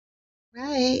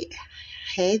Right.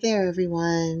 Hey there,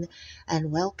 everyone,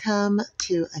 and welcome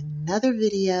to another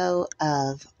video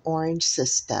of Orange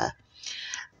Sista.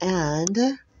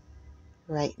 And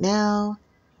right now,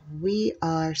 we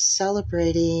are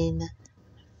celebrating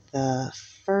the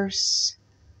first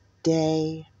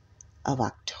day of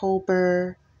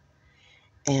October.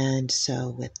 And so,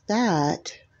 with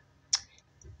that,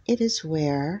 it is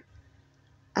where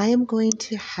I am going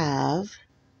to have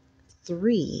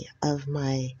three of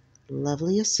my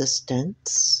lovely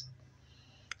assistants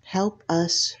help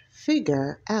us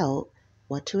figure out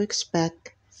what to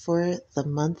expect for the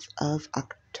month of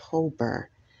October.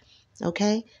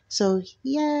 Okay, so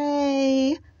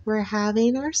yay! We're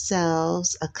having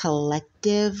ourselves a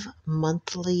collective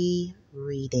monthly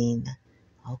reading.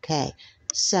 Okay,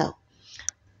 so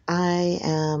I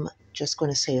am just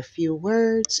going to say a few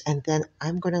words and then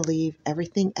I'm going to leave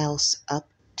everything else up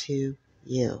to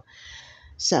you.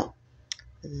 So,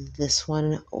 this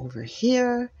one over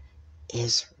here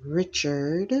is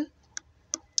Richard.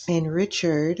 And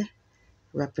Richard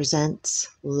represents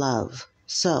love.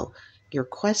 So, your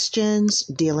questions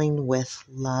dealing with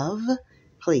love,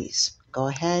 please go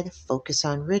ahead, focus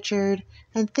on Richard,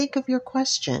 and think of your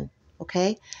question,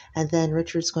 okay? And then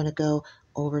Richard's going to go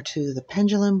over to the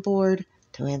pendulum board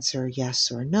to answer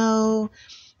yes or no,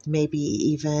 maybe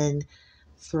even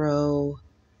throw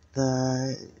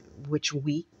the which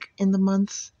week in the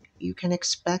month you can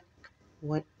expect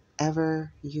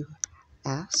whatever you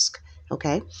ask.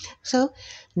 Okay, so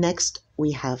next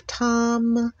we have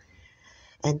Tom,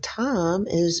 and Tom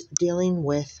is dealing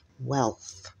with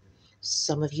wealth.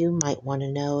 Some of you might want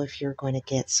to know if you're going to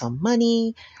get some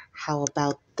money. How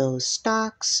about those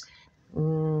stocks?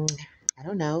 I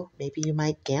don't know. Maybe you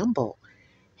might gamble.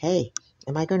 Hey,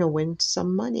 am I going to win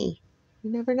some money?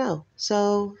 You never know.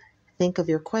 So think of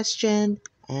your question,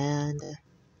 and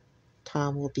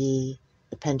Tom will be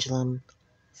the pendulum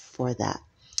for that.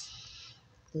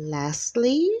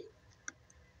 Lastly,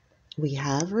 we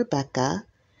have Rebecca,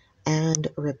 and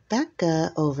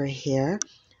Rebecca over here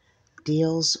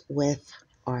deals with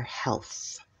our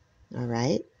health. All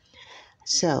right.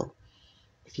 So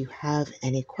if you have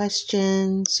any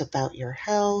questions about your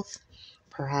health,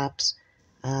 perhaps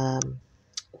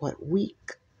what week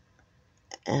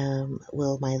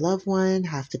will my loved one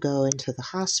have to go into the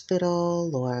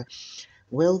hospital, or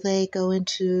will they go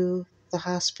into the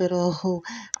hospital?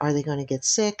 Are they going to get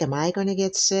sick? Am I going to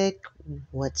get sick?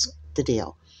 What's the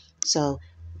deal? So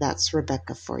that's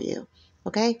Rebecca for you.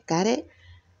 Okay, got it?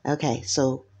 Okay,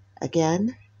 so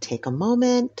again, take a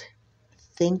moment,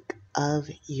 think of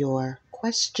your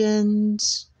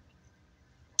questions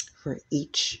for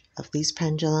each of these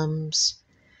pendulums,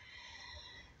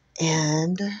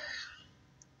 and I'm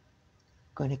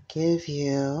going to give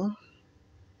you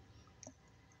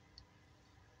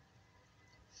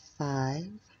 5,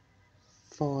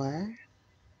 4,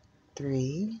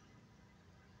 3,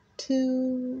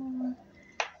 2,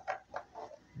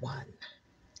 1.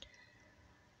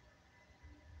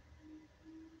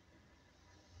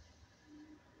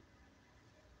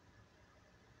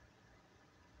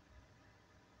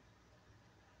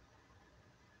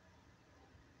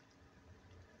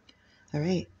 All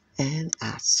right, and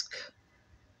ask.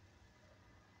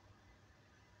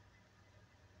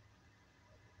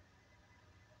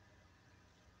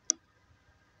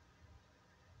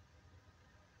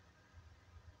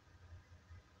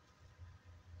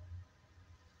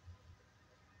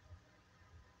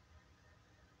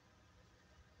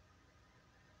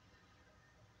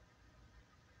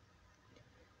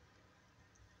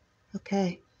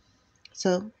 Okay,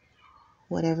 so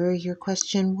whatever your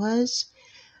question was,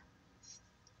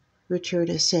 Richard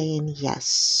is saying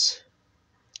yes.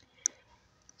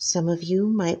 Some of you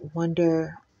might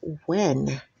wonder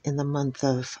when in the month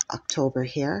of October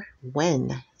here,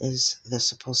 when is this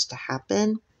supposed to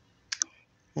happen?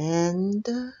 And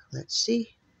let's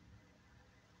see.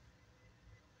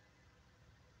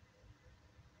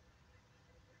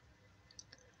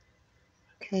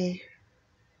 Okay,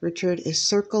 Richard is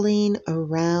circling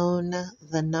around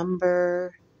the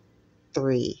number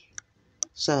 3.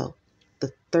 So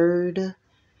the third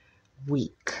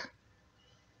week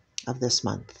of this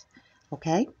month.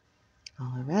 Okay,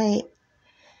 all right.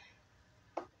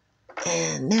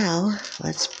 And now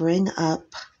let's bring up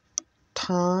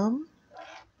Tom.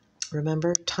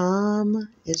 Remember, Tom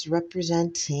is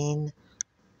representing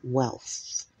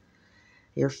wealth,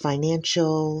 your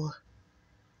financial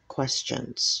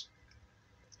questions.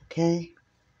 Okay?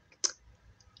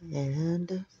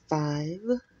 And 5,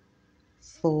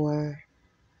 4,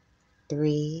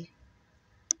 3,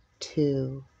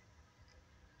 2,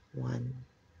 1.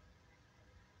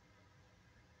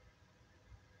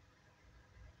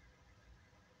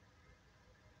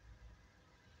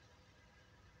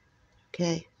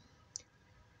 Okay.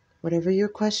 Whatever your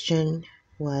question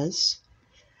was,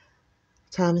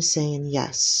 Tom is saying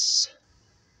yes.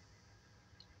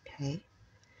 Okay.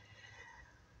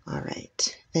 All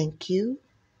right. Thank you.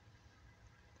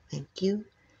 Thank you.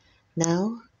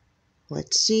 Now,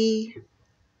 let's see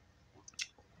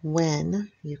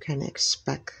when you can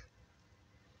expect,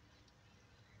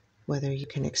 whether you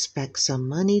can expect some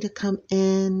money to come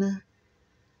in.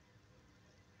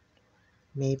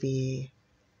 Maybe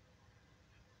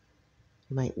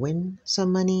you might win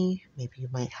some money. Maybe you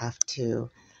might have to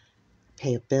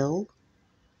pay a bill.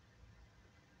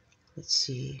 Let's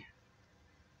see.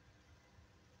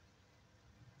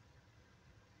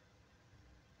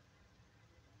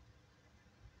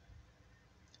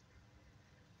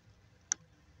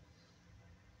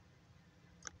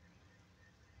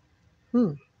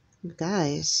 You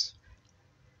guys,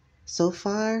 so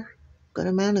far, good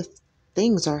amount of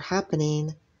things are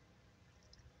happening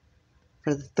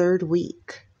for the third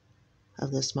week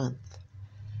of this month.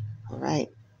 All right.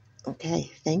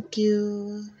 Okay. Thank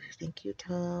you. Thank you,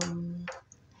 Tom.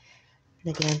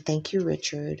 And again, thank you,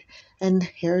 Richard. And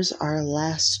here's our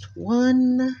last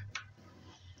one.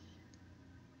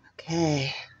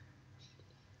 Okay.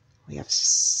 We have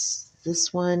this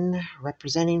one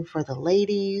representing for the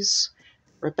ladies.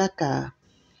 Rebecca,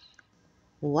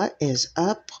 what is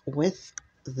up with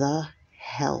the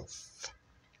health?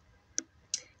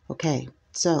 Okay,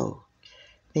 so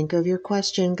think of your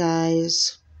question,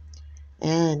 guys.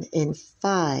 And in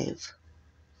 5,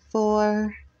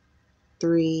 4,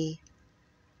 3,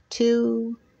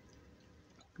 2,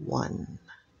 1.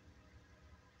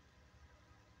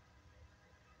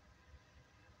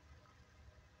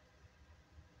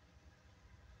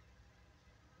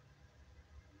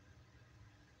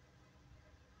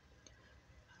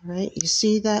 All right, you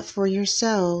see that for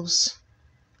yourselves.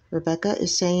 Rebecca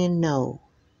is saying no.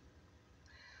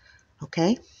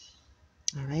 Okay?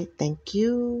 All right, thank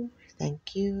you.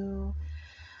 Thank you.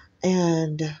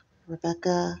 And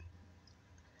Rebecca,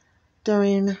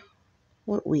 during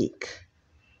what week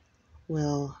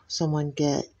will someone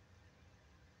get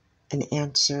an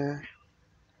answer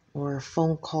or a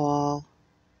phone call?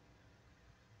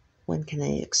 When can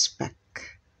they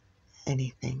expect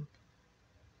anything?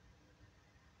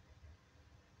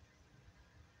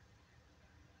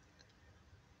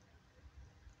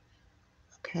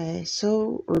 Okay,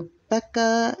 so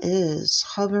Rebecca is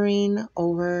hovering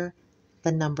over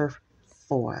the number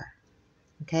 4.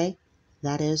 Okay,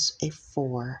 that is a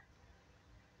 4.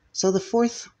 So the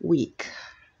 4th week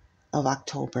of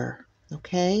October.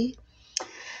 Okay,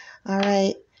 all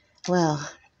right. Well,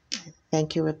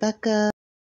 thank you, Rebecca.